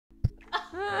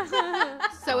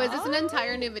So is this an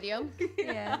entire new video?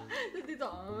 Yeah.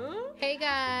 Hey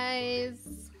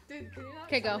guys. Dude, can you not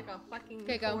Okay, go. sound like a fucking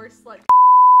Okay, go. horse, like...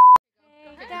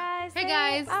 Hey guys. Hey,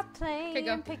 guys. I'm playing Okay,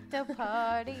 go.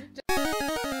 PICTOPARTY.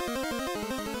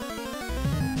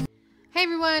 Hey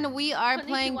everyone, we are Konnichiwa.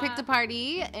 playing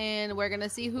PICTOPARTY and we're gonna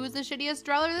see who's the shittiest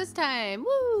drawler this time. So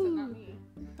Woo! not me.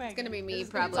 It's gonna be me It's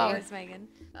probably. always Megan.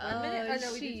 1 minute? Oh,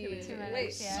 no, we did 2 shit. minutes. 2 minutes.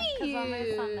 Wait. Yeah. Because on my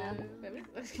phone now.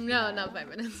 No, not 5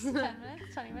 minutes. 10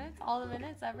 minutes, 20 minutes, all the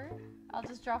minutes ever. I'll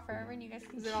just draw forever and you guys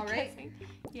can Is it keep all right? guessing.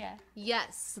 Yeah.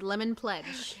 Yes, lemon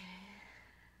pledge.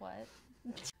 What?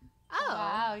 Oh.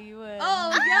 Wow, you would.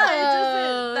 Oh, yeah, it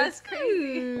doesn't. That's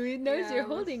crazy. Ooh, it knows Yeah, you're it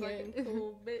looks holding fucking it.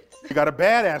 Cool, bitch. You got a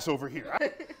badass over here.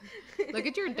 Look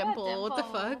at your You got a dimple. What the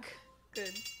dimple. fuck?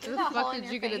 Good. Where got the a hole fuck in did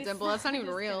your you get a face. dimple? That's not even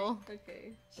Just real.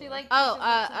 Okay. She like. Oh, pushes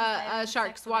what's inside and sharks,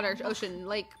 sticks the water, dimple. ocean,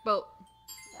 lake, boat.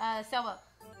 Sailboat.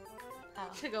 Oh.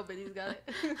 Check out Biddy's got it.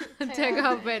 Take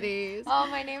out Betty's. Oh,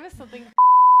 my name is something.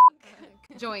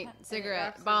 Joint, And it cigarette,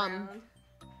 wraps bomb. around,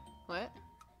 What?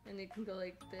 and it can go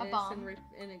like this, bomb.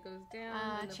 and it goes down,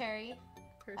 and the Cherry.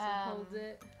 person holds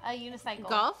it. A unicycle.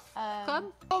 Golf club?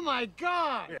 Oh my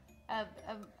god! A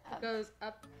It goes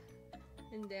up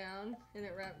and down, and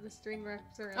the string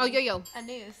wraps around. Oh, yo-yo. a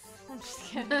noose. I'm just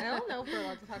kidding. I don't know if we're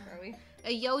allowed to talk, are we?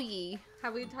 A yo-yi.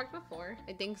 Have we talked before?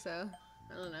 I think so.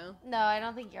 I don't know. No, I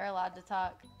don't think you're allowed to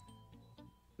talk.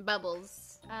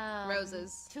 Bubbles.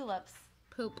 Roses. Tulips.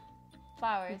 Poop.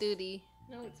 Flowers. Duty.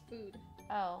 No, it's food.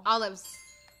 Oh. Olives.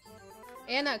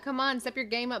 Anna, come on, step your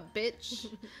game up, bitch.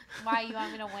 Why, you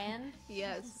want me to win?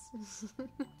 Yes. It's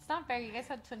not fair. You guys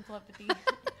have twin telepathy.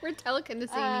 We're telekinesis.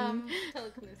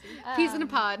 Telekinesis. Peas in a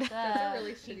pod. That's a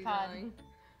really shitty pod. drawing.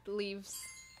 Leaves.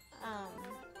 The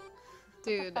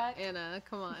Dude, fuck? Anna,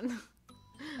 come on.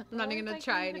 I'm not even What gonna is,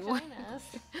 try like, anymore. vaginas?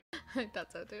 I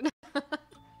thought so, dude.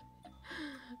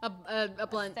 a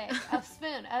blunt. Stick. A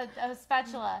spoon. A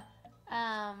spatula.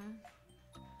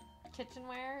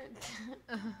 Kitchenware.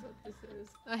 That's what this is.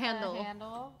 A handle. A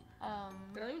handle. I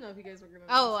don't even know if you guys were gonna.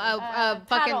 Oh, fucking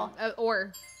paddle.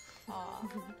 oar. Aw.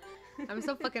 I'm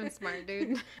so fucking smart,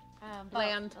 dude. Boat.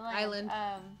 Land. Island.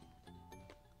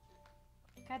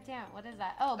 God damn, what is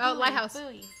that? Oh, Oh, buoy, lighthouse.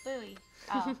 Buoy. Buoy.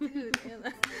 Oh. Dude,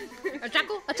 Anna. A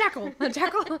jackal. A jackal. A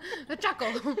jackal. A jackal.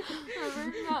 I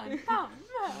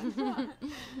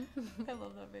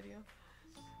love that video.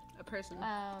 A person.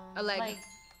 A leg.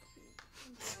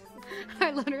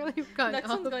 I literally gone Next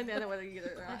off. one's going to Anna whether you get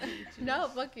it or not. No,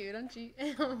 fuck you. Don't cheat.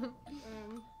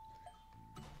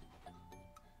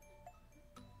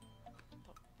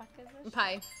 Fuck is this?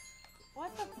 Pie.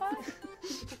 What the fuck?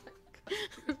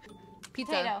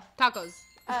 Pizza. Potato. Tacos.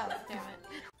 Oh, damn it.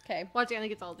 Okay. Watch Anna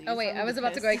gets all these. Oh wait, I'm I was gonna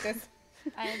about to be go like this.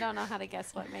 I don't know how to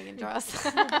guess what Megan draws.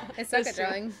 I suck That's at true.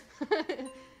 drawing.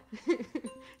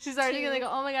 She's already gonna go,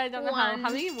 oh my god, I don't know how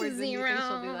many words do you think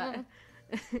she'll do that?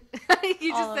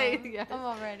 You just All say of them. yes. I'm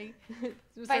all ready.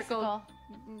 Circle, Bicycle.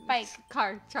 Bike.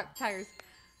 car, truck, tires.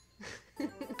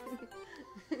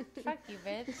 Fuck you,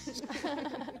 bitch.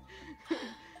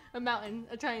 A mountain,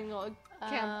 a triangle, a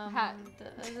camp, hat,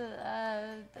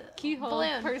 The keyhole,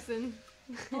 balloon. person,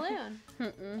 Balloon.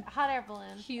 Mm-mm. Hot air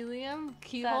balloon. helium,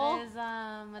 keyhole. That is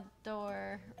a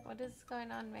door. What is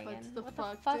going on, Megan? the what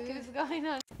fuck, the fuck dude? is going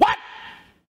on?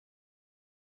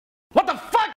 What the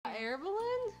fuck? Air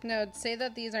balloon? No, say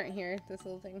that these aren't here. This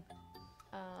little thing,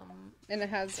 and it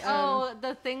has Oh,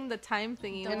 the thing, the time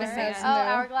thingy. And with it the has sand. Oh, no.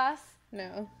 hourglass.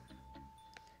 no.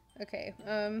 Okay.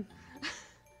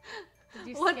 Did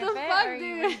you What skip the it, fuck, or are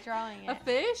you dude? redrawing A it?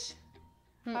 fish?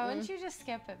 Why Mm-mm. wouldn't you just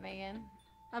skip it, Megan?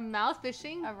 A mouse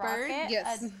fishing? A bird? rocket?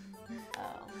 Yes. Oh,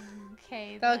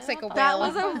 okay. That looks then like a what That the whale.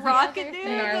 was fuck a the rocket, other dude.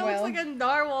 thing? That looks Narwhal. like a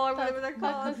narwhal or whatever they're What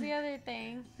was called. the other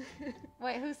thing?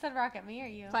 Wait, who said rocket? Me or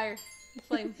you? Fire.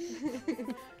 Flame.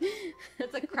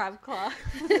 That's a crab claw.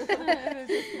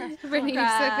 Brittney, you're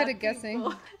so Crab good at guessing.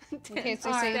 people. Okay, so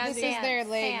Alright, say this is sand, their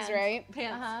legs, sand. right?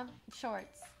 Pants.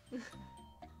 Shorts.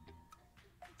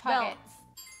 Belt.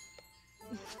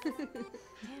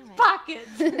 Pockets.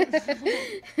 Damn it.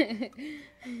 Pockets.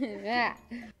 Yeah.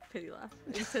 Pity laugh.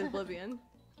 It's oblivion.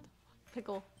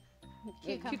 Pickle.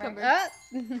 Cucumber. Ah!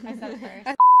 I said it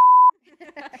first.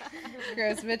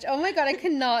 Gross, bitch. Oh my god, I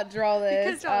cannot draw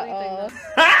this draw at all.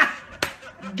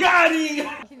 anything, Got him!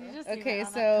 Can you just Okay, zoom in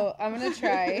on so I'm gonna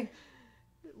try.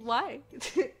 Why?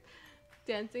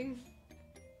 Dancing.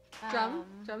 that? Drum.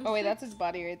 Drum. Oh wait, that's his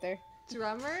body right there.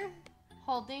 Drummer.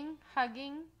 Holding,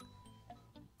 hugging.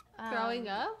 Throwing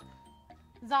up.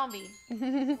 Zombie.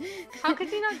 How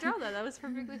could you not draw that? That was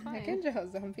perfectly I fine. can draw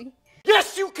a zombie.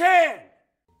 Yes, you can!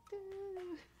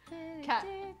 Cat.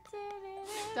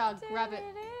 Dog. Rabbit.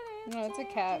 No, it's a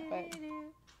cat, but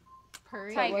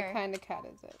Purring. So what Tiger. kind of cat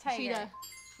is it? Tiger. Cheetah.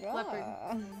 Leopard.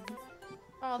 Ah.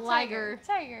 Oh, Liger.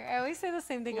 Tiger. I always say the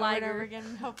same thing over and over again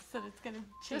in hopes that it's gonna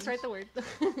change. Just write the word.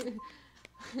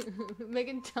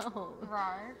 Megan, tell.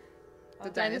 Rar. The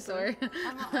dinosaur.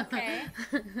 Okay.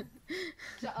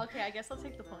 Okay, I guess I'll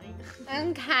take the point.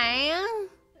 Okay.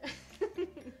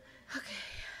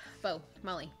 Bow,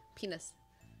 Molly, penis,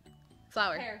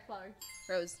 flower, Hair, flower.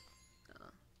 rose.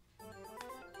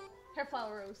 Hair,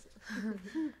 flower, rose.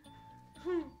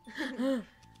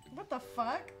 What the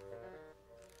fuck?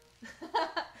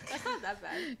 That's not that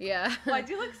bad. Yeah. Why'd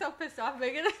you look so pissed off,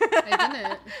 Megan?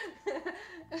 I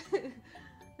didn't.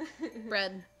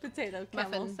 Bread, Potato,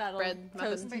 camel, muffin, saddle, bread,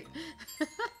 toast. muffin.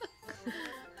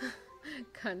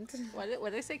 Cunt. What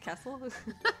did I say? Castle?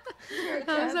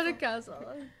 How's that a castle?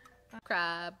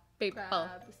 Crab, people. Crab,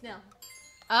 snail.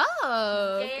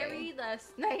 Oh. Okay. Gary the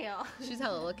snail. She's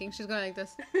hella looking. She's going like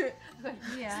this.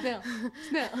 Yeah. Snail.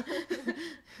 Snail.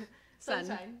 Sun.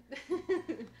 Sunshine.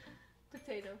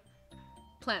 Potato.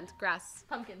 Plant, grass,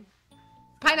 Pumpkin.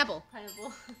 pineapple.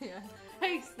 Pineapple. Yeah.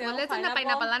 Hey, snail. Well, listen to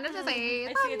pineapple. I'm just saying.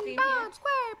 I see a theme here.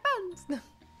 Square buns.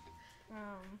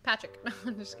 Patrick. No,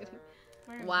 I'm just kidding.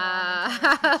 Where's Wow.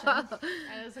 That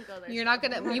doesn't go there. You're not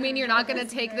gonna. You mean you're not gonna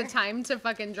take the time to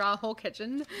fucking draw a whole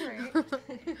kitchen? Right.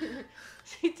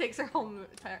 She takes her whole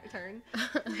turn.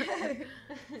 Could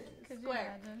you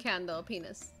Square. imagine? Candle,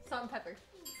 penis, Salt and pepper.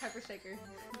 Pepper shaker.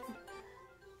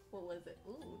 What was it?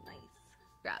 Ooh, nice.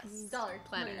 grass, Dollar.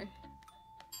 planner. Money.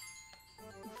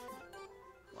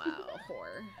 Wow,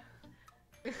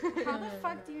 whore. How the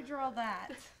fuck do you draw that?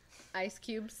 Ice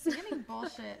cubes. You're getting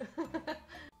bullshit.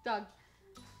 Dog.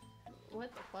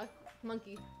 What the fuck?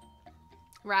 Monkey.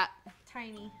 Rat.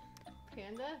 Tiny.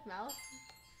 Panda. Mouse.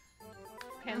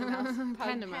 Panda mouse. Pug.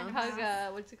 Panda mouse.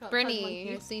 Pug, what's it called? Pug Brittney, monkey.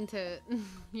 you've seen to.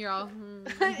 You're all.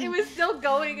 It was still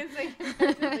going and saying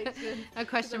A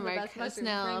question Those are the mark. best A mushrooms.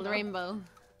 snail. The rainbow.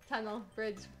 Tunnel.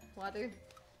 Bridge. Water.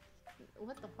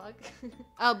 What the fuck?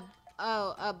 A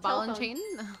ball and Telephone. chain.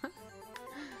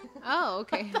 Oh,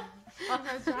 okay. I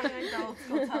was trying to make old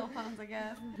school telephones, I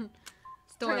guess.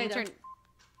 Storm. Tornado.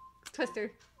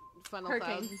 Twister. Funnel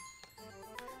Hurricane.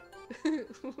 cloud.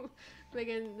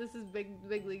 Megan, this is big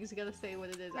leagues. You gotta say what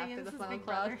it is Megan, after this the is funnel Big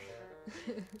cloud.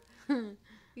 Brother.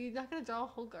 You're not gonna draw a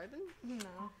whole garden?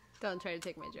 No. Don't try to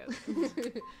take my joke. This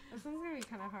one's gonna be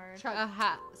kind of hard. Truck. A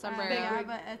hat. Sombrero. Yeah,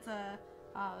 but it's a.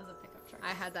 Oh, it was a pickup truck.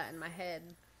 I had that in my head.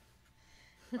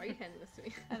 Why are you handing this to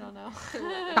me? I don't know.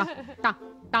 Da,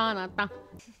 da, da, da,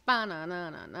 ba, na, na,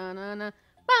 na, na, na, na,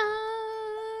 ba,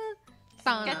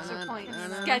 ba, na, Sketcher na, points. na,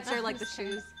 na. Sketcher like the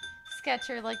shoes.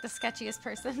 Sketcher, like the sketchiest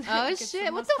person. Oh Gets shit!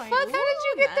 What most the points. fuck? How did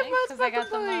you get the nice. most 'Cause I got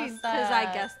fucking the points? most, Because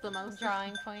I guessed the most.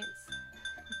 drawing points.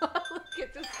 Look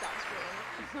at this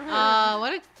Sketcher.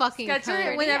 What a fucking Sketcher.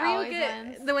 cunt. Whenever you always get,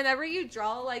 wins. whenever you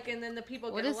draw, like, and then the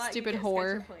people What get a a lot, stupid you get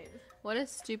whore. Sketcher points. What a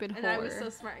stupid And I was so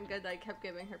whore. smart and good that I kept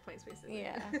giving her points basically.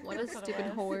 Yeah. What a That's what it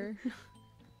stupid was. whore.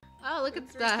 Oh, look at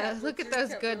Let's that. recap, Look at let's those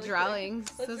recap good really quick.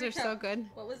 drawings. Let's Those are so recap. good.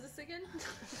 What was this again?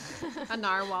 A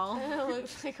narwhal. It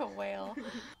looks like a whale.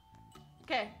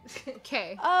 Okay.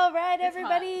 Okay. All right, It's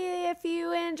everybody. If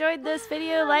you enjoyed this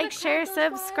video, like, share,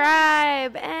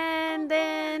 subscribe, and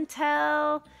then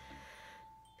tell.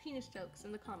 Penis jokes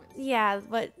in the comments. Yeah,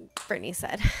 what Brittney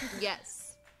said.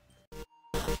 Yes.